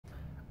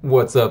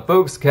What's up,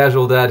 folks?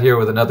 Casual Dad here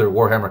with another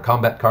Warhammer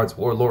Combat Cards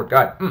Warlord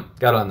guide.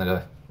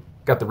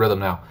 Got the rhythm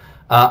now.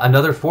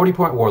 Another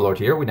 40-point Warlord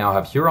here. We now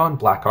have Huron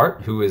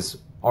Blackheart, who is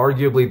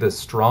arguably the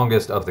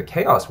strongest of the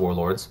Chaos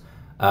Warlords.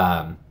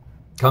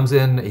 Comes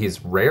in,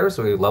 he's rare,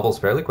 so he levels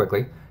fairly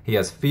quickly. He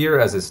has Fear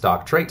as his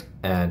stock trait,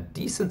 and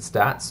decent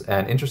stats,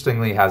 and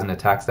interestingly has an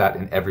attack stat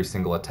in every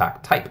single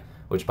attack type,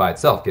 which by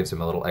itself gives him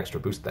a little extra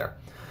boost there.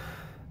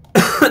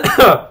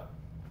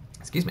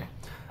 Excuse me.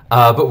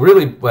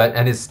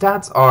 And his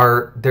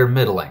stats they're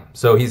middling.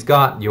 So he's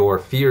got your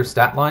Fear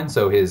stat line,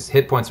 so his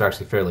hit points are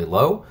actually fairly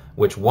low,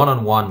 which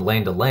one-on-one,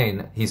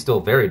 lane-to-lane, he's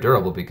still very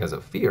durable because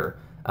of Fear.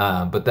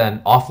 But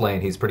then off-lane,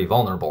 he's pretty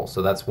vulnerable,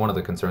 so that's one of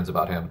the concerns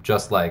about him,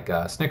 just like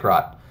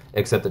Snickrot,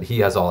 except that he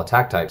has all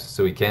attack types,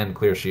 so he can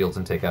clear shields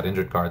and take out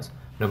injured cards,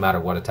 no matter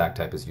what attack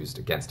type is used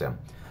against him.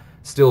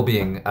 Still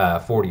being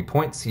 40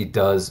 points, he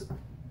does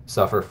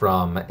suffer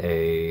from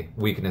a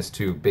weakness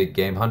to Big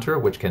Game Hunter,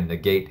 which can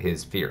negate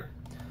his Fear.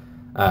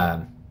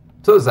 So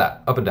there's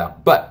that, up and down.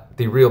 But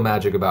the real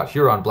magic about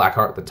Huron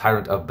Blackheart, the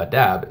Tyrant of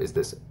Badab, is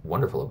this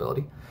wonderful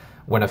ability.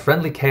 When a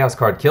friendly Chaos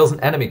card kills an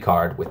enemy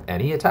card with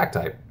any attack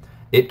type,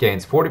 it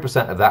gains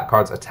 40% of that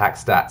card's attack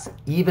stats,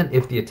 even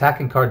if the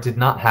attacking card did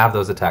not have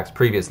those attacks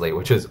previously,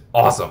 which is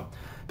awesome.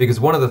 Because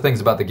one of the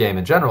things about the game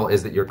in general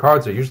is that your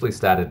cards are usually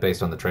statted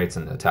based on the traits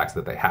and the attacks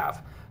that they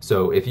have.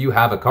 So if you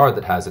have a card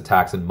that has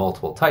attacks in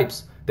multiple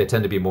types, they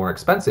tend to be more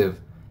expensive,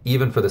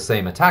 even for the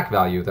same attack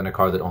value, than a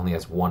card that only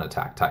has one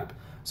attack type.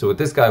 So with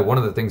this guy, one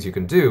of the things you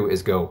can do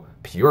is go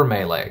pure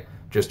melee,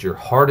 just your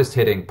hardest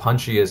hitting,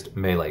 punchiest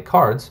melee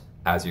cards,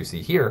 as you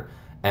see here,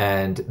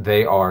 and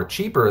they are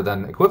cheaper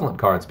than equivalent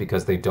cards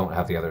because they don't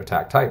have the other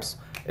attack types,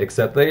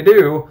 except they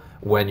do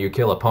when you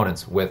kill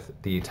opponents with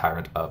the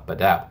Tyrant of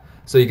Badab.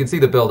 So you can see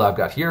the build I've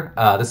got here.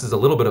 This is a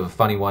little bit of a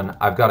funny one.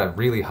 I've got a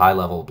really high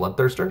level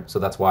Bloodthirster, so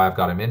that's why I've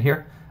got him in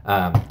here.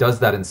 Does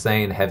that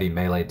insane heavy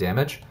melee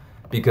damage.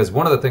 Because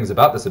one of the things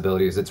about this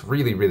ability is it's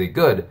really, really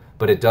good,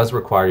 but it does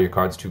require your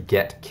cards to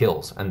get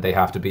kills, and they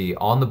have to be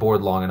on the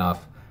board long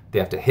enough, they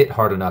have to hit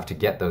hard enough to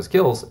get those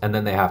kills, and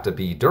then they have to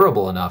be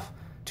durable enough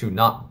to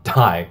not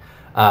die,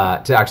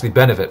 to actually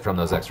benefit from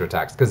those extra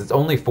attacks, because it's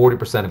only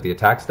 40% of the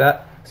attack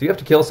stat, so you have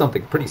to kill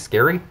something pretty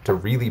scary to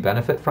really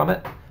benefit from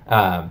it,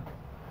 and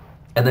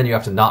then you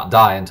have to not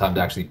die in time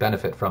to actually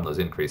benefit from those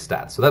increased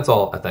stats. So that's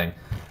all a thing.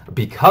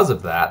 Because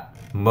of that,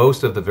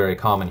 most of the very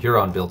common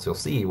Huron builds you'll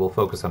see will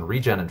focus on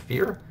regen and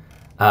Fear,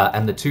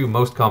 and the two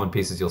most common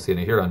pieces you'll see in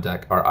a Huron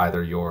deck are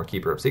either your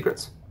Keeper of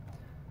Secrets,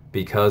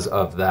 because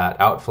of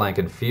that outflank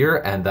and Fear,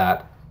 and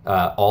that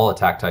all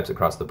attack types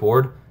across the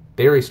board.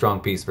 Very strong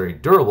piece, very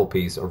durable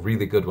piece, a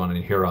really good one in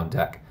a Huron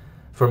deck.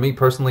 For me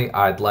personally,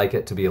 I'd like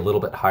it to be a little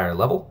bit higher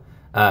level,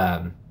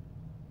 and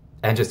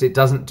just it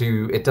doesn't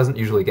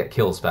usually get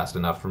kills fast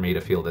enough for me to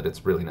feel that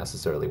it's really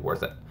necessarily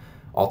worth it.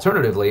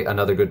 Alternatively,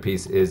 another good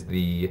piece is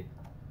the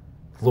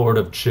Lord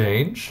of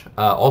Change,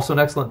 also an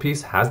excellent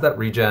piece, has that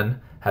regen,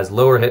 has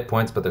lower hit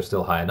points but they're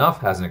still high enough,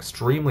 has an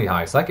extremely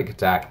high psychic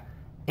attack,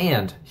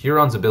 and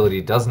Huron's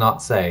ability does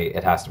not say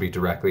it has to be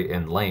directly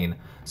in lane.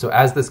 So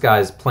as this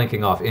guy's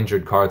planking off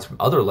injured cards from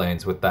other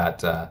lanes with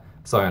that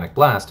Psionic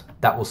Blast,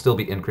 that will still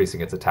be increasing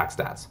its attack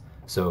stats.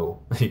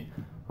 So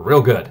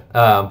real good,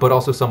 but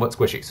also somewhat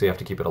squishy, so you have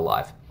to keep it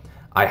alive.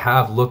 I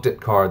have looked at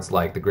cards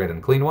like the Great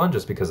and Clean one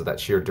just because of that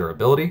sheer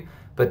durability,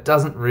 but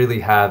doesn't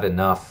really have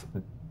enough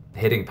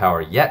hitting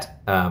power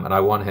yet, and I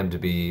want him to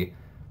be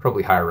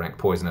probably higher rank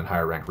poison and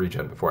higher rank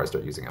regen before I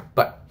start using him.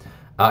 But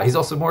he's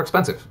also more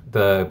expensive.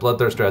 The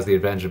Bloodthirster has the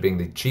advantage of being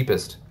the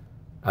cheapest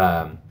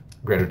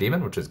Greater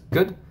Demon, which is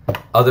good.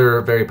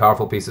 Other very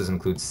powerful pieces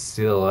include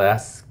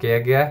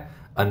Sileskege,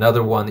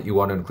 another one that you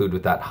want to include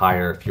with that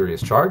higher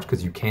Furious Charge,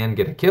 because you can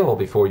get a kill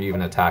before you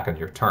even attack on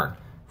your turn.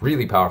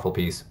 Really powerful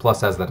piece,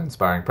 plus has that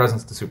Inspiring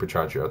Presence to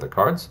supercharge your other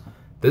cards.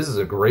 This is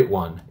a great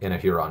one in a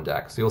Huron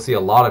deck. So you'll see a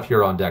lot of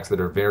Huron decks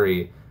that are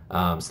very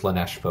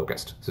Slaanesh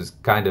focused. So it's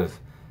kind of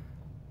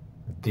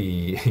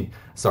the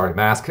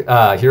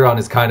Huron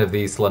is kind of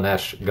the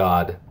Slaanesh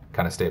god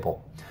kind of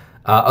staple.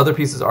 Other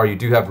pieces are you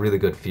do have really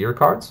good Fear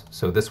cards.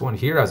 So this one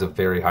here has a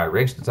very high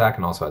ranged attack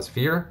and also has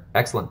Fear.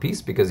 Excellent piece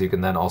because you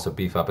can then also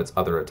beef up its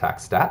other attack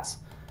stats.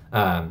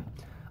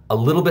 A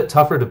little bit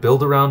tougher to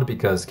build around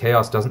because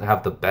Chaos doesn't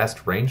have the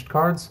best ranged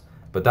cards,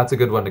 but that's a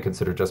good one to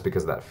consider just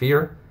because of that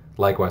Fear.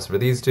 Likewise for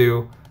these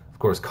two. Of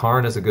course,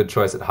 Karn is a good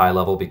choice at high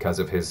level because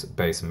of his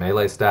base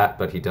melee stat,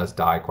 but he does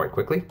die quite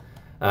quickly.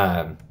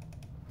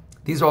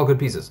 These are all good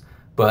pieces,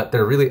 but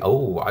they're really...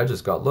 Oh, I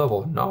just got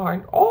level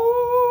 9.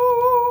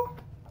 Oh!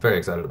 Very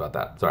excited about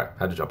that. Sorry,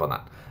 had to jump on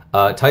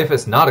that.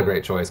 Typhus, not a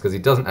great choice because he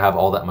doesn't have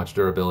all that much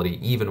durability,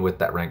 even with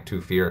that rank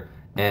 2 Fear,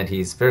 and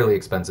he's fairly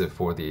expensive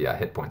for the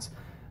hit points.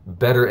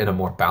 Better in a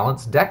more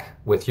balanced deck.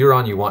 With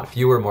Huron, you want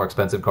fewer, more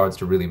expensive cards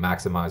to really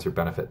maximize your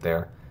benefit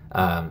there.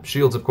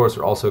 Shields, of course,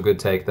 are also a good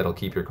take that'll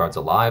keep your cards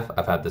alive.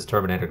 I've had this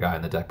Terminator guy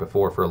in the deck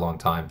before for a long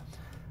time.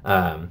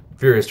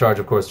 Furious Charge,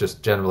 of course,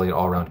 just generally an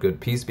all-around good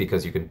piece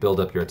because you can build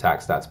up your attack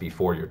stats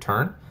before your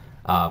turn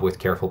with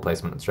careful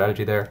placement and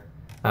strategy there.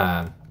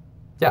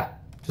 Yeah,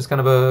 just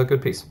kind of a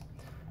good piece.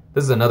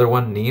 This is another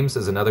one. Neems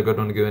is another good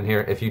one to go in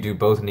here. If you do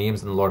both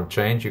Neems and the Lord of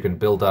Change, you can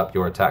build up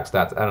your attack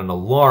stats at an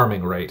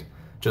alarming rate.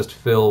 Just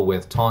fill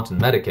with Taunt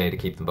and Medicaid to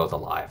keep them both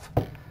alive.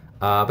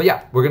 But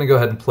yeah, we're going to go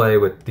ahead and play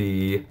with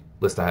the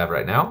list I have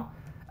right now.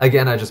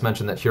 Again, I just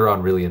mentioned that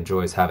Huron really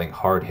enjoys having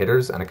hard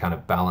hitters and a kind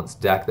of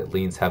balanced deck that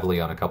leans heavily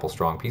on a couple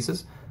strong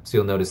pieces. So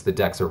you'll notice the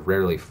decks are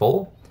rarely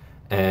full,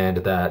 and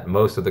that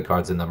most of the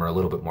cards in them are a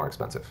little bit more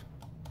expensive.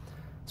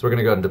 So we're going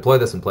to go ahead and deploy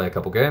this and play a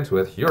couple games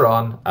with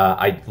Huron.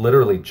 I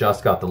literally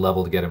just got the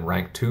level to get him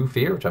rank 2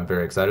 Fear, which I'm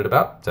very excited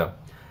about. So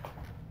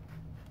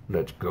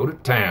let's go to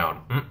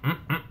town.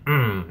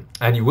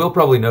 And you will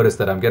probably notice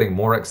that I'm getting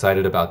more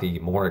excited about the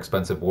more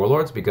expensive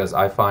Warlords because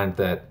I find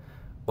that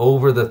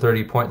over the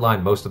 30-point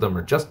line, most of them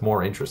are just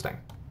more interesting.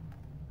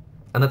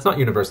 And that's not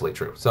universally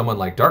true. Someone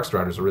like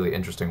Darkstrider is a really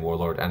interesting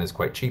Warlord and is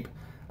quite cheap.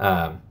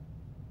 But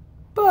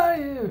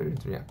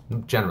yeah,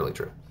 generally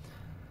true.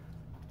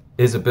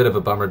 Is a bit of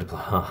a bummer to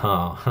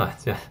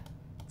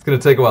it's going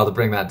to take a while to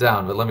bring that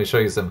down, but let me show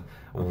you some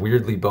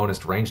weirdly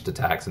bonused ranged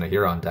attacks in a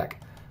Huron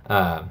deck.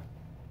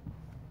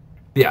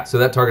 Yeah, so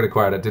that target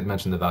acquired, I did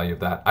mention the value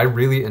of that. I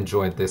really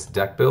enjoyed this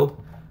deck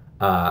build.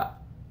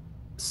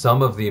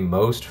 Some of the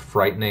most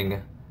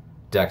frightening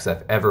decks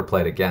I've ever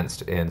played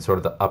against in sort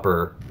of the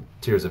upper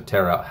tiers of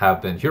Terra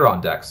have been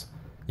Huron decks,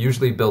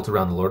 usually built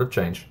around the Lord of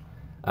Change.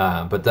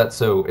 But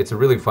it's a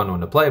really fun one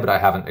to play, but I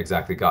haven't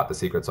exactly got the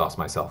secret sauce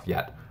myself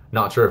yet.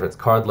 Not sure if it's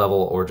card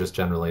level or just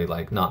generally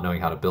like not knowing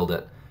how to build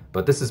it,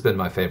 but this has been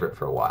my favorite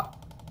for a while.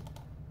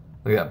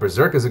 Look at that.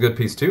 Berserk is a good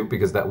piece too,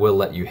 because that will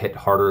let you hit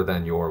harder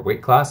than your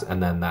weight class,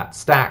 and then that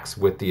stacks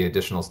with the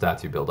additional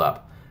stats you build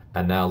up.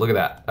 And now look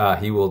at that.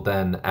 He will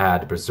then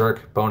add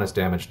Berserk bonus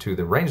damage to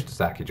the ranged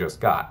attack he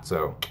just got.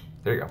 So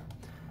there you go.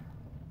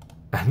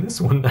 And this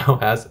one now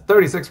has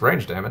 36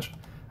 range damage.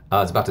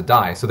 It's about to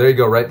die. So there you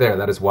go right there.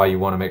 That is why you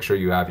want to make sure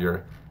you have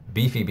your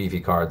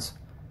beefy cards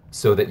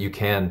so that you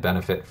can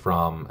benefit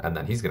from, and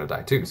then he's going to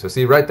die too. So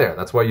see right there,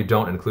 that's why you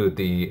don't include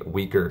the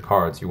weaker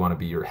cards. You want to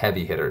be your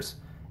heavy hitters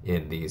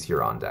in these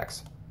Huron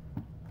decks.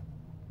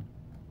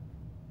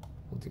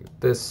 We'll do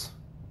this.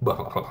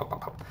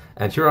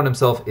 And Huron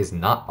himself is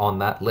not on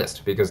that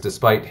list because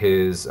despite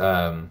his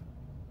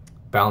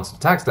balanced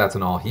attack stats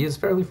and all, he is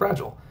fairly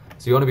fragile.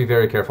 So you want to be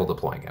very careful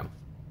deploying him.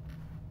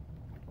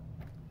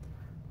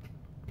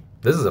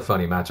 This is a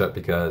funny matchup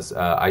because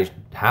I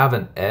have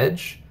an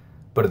edge,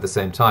 but at the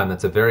same time,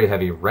 that's a very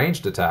heavy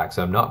ranged attack,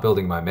 so I'm not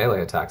building my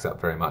melee attacks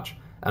up very much.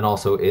 And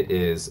also, it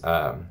is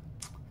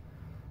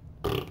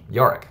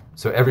Yarick.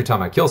 So every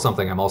time I kill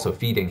something, I'm also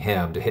feeding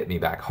him to hit me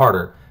back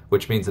harder,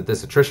 which means that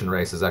this attrition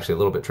race is actually a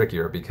little bit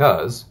trickier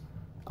because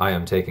I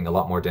am taking a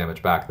lot more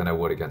damage back than I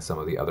would against some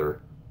of the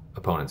other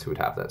opponents who would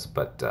have this.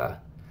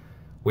 But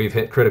we've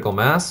hit critical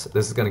mass.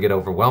 This is going to get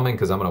overwhelming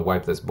because I'm going to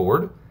wipe this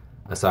board,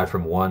 aside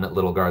from one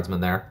little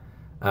guardsman there.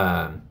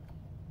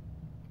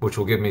 Which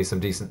will give me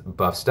some decent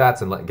buff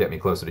stats and get me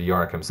closer to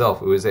Yarick himself,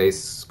 who is a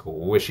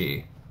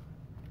squishy.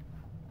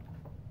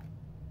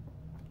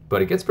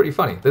 But it gets pretty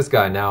funny. This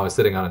guy now is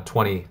sitting on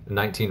a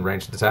 19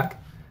 ranged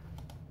attack.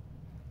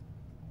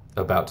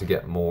 About to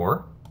get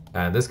more.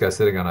 And this guy's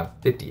sitting on a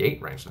 58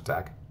 ranged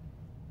attack.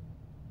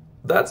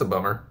 That's a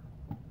bummer.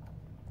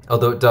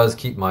 Although it does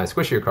keep my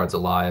squishier cards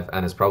alive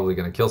and is probably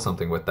going to kill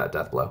something with that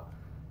death blow.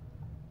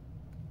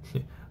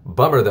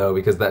 Bummer though,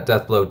 because that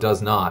death blow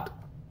does not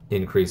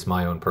increase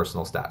my own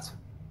personal stats.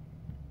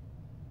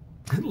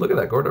 Look at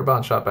that, Gordor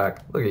Bond shot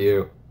back. Look at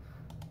you.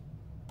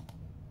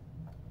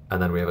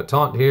 And then we have a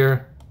taunt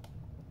here.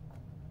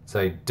 So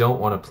I don't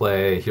want to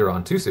play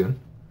Huron too soon.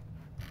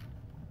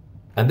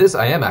 And this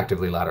I am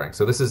actively laddering.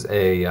 So this is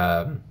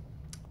a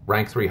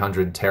rank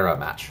 300 Terra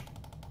match,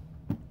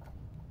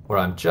 where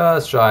I'm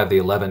just shy of the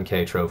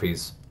 11k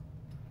trophies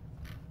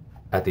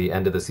at the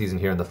end of the season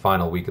here in the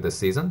final week of the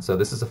season. So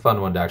this is a fun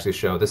one to actually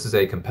show. This is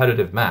a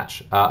competitive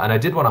match. And I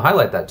did want to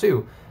highlight that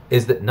too,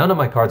 is that none of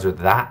my cards are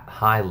that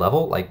high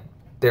level. Like,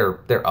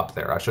 they're up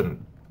there. I shouldn't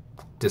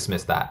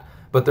dismiss that.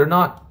 But they're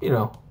not, you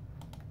know,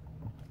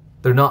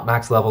 they're not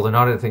max level. They're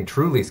not anything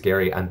truly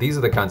scary. And these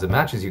are the kinds of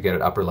matches you get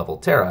at upper level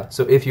Terra.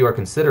 So if you are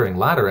considering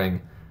laddering,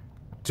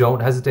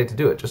 don't hesitate to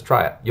do it. Just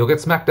try it. You'll get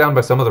smacked down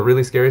by some of the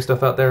really scary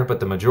stuff out there, but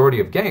the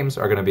majority of games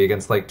are going to be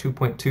against like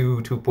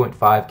 2.2,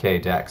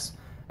 2.5k decks.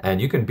 And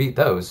you can beat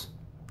those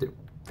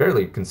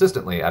fairly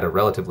consistently at a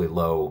relatively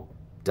low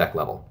deck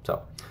level.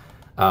 So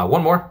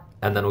one more,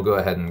 and then we'll go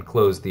ahead and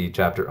close the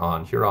chapter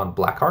on Huron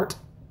Blackheart,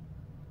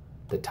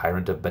 the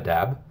Tyrant of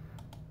Badab.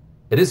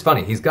 It is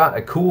funny. He's got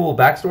a cool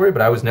backstory,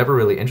 but I was never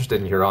really interested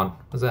in Huron.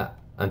 What was that?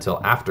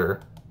 Until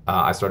after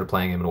I started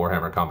playing him in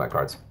Warhammer combat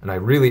cards. And I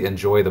really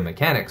enjoy the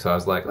mechanics, so I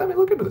was like, let me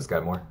look into this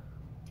guy more.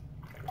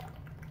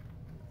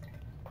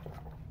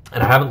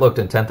 And I haven't looked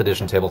in 10th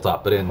edition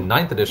tabletop, but in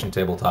 9th edition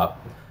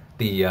tabletop,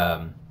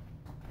 the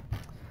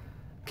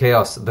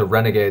Chaos, the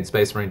Renegade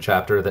Space Marine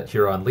chapter that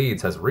Huron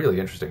leads has really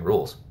interesting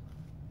rules.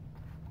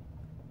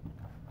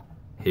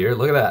 Here,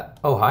 look at that.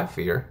 Oh, hi,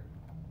 Fear.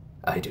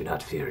 I do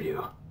not fear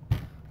you.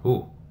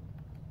 Ooh.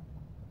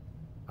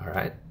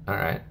 Alright,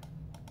 alright.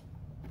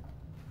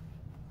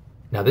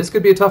 Now this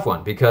could be a tough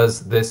one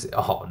because this...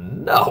 Oh,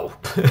 no!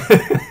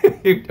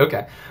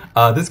 Okay.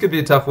 This could be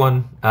a tough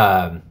one.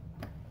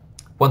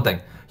 One thing.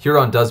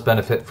 Huron does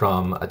benefit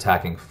from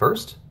attacking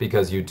first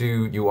because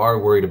you are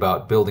worried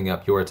about building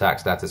up your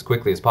attack stats as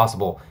quickly as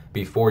possible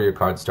before your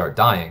cards start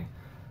dying.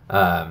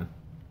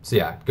 So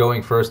yeah,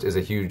 going first is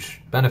a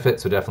huge benefit,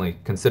 so definitely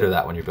consider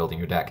that when you're building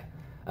your deck.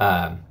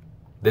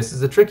 This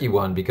is a tricky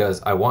one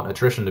because I want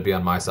attrition to be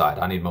on my side.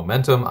 I need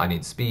momentum, I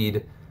need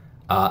speed,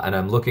 and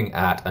I'm looking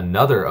at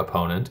another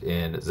opponent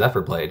in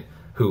Zephyrblade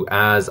who,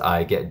 as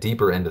I get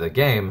deeper into the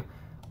game,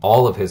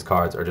 all of his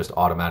cards are just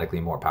automatically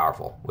more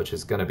powerful, which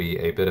is going to be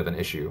a bit of an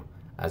issue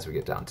as we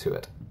get down to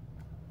it.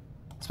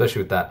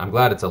 Especially with that. I'm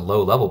glad it's a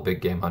low-level big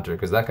game hunter,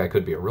 because that guy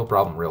could be a real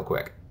problem real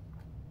quick.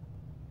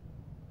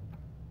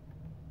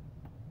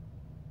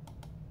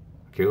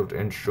 Killed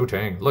in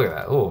shooting. Look at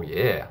that. Oh,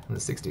 yeah. The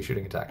 60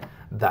 shooting attack.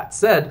 That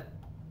said,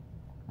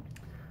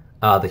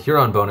 the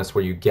Huron bonus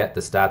where you get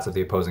the stats of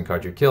the opposing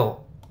card you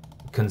kill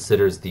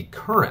considers the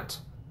current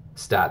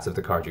stats of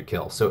the card you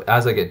kill. So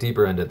as I get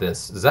deeper into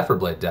this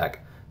Zephyrblade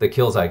deck, the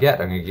kills I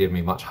get are going to give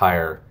me much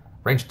higher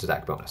ranged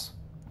attack bonus.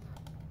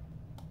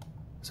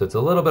 So it's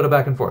a little bit of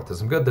back and forth. There's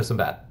some good, there's some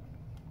bad.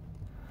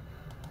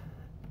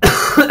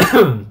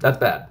 That's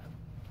bad.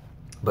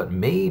 But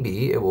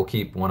maybe it will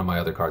keep one of my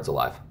other cards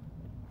alive.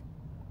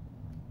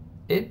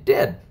 It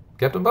did.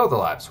 Kept them both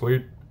alive.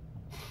 Sweet.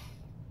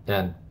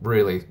 And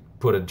really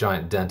put a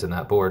giant dent in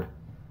that board.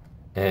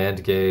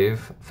 And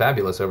gave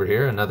Fabulous over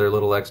here another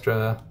little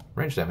extra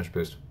range damage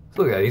boost.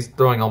 So look at that. He's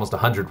throwing almost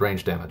 100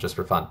 range damage just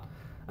for fun.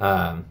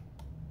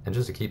 And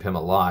just to keep him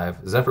alive,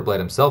 Zephyrblade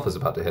himself is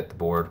about to hit the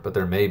board, but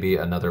there may be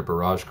another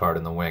barrage card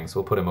in the wing, so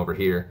we'll put him over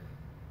here.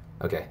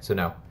 Okay, so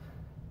no.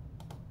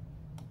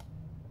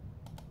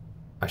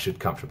 I should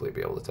comfortably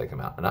be able to take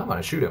him out. And I'm going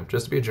to shoot him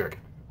just to be a jerk.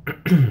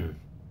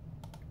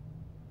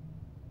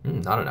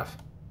 Not enough.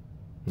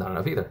 Not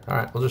enough either. All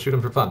right, we'll just shoot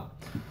him for fun.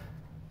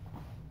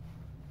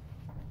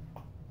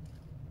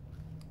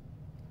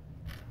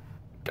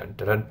 Dun,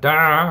 dun, dun,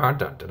 dun,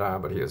 dun, dun,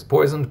 dun. But he is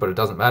poisoned, but it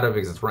doesn't matter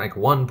because it's rank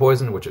 1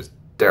 poison, which is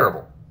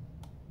terrible.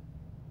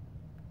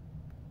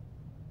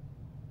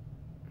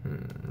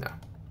 No.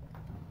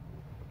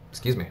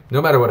 Excuse me. No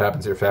matter what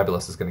happens here,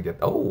 Fabulous is going to get...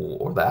 Oh,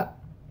 or that.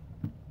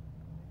 And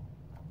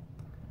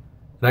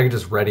I can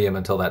just ready him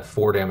until that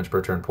 4 damage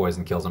per turn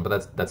poison kills him,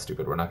 but that's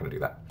stupid. We're not going to do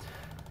that.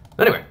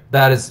 Anyway,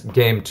 that is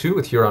game 2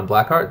 with Huron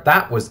Blackheart.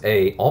 That was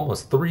a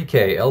almost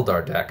 3k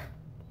Eldar deck.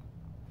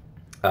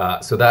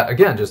 So that,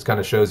 again, just kind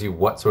of shows you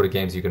what sort of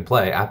games you can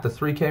play. At the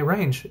 3k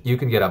range, you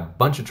can get a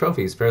bunch of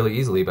trophies fairly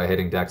easily by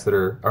hitting decks that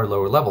are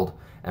lower leveled.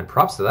 And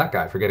props to that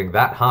guy for getting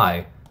that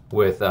high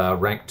with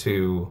rank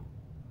 2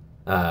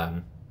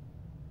 card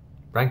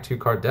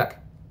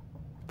deck.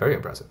 Very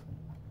impressive.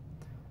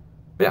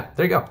 But yeah,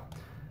 there you go.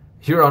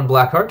 Huron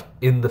Blackheart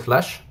in the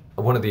flesh.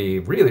 One of the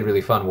really,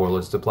 really fun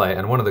warlords to play,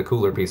 and one of the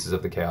cooler pieces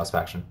of the Chaos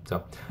faction.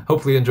 So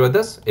hopefully you enjoyed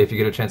this. If you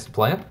get a chance to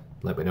play it,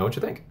 let me know what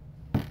you think.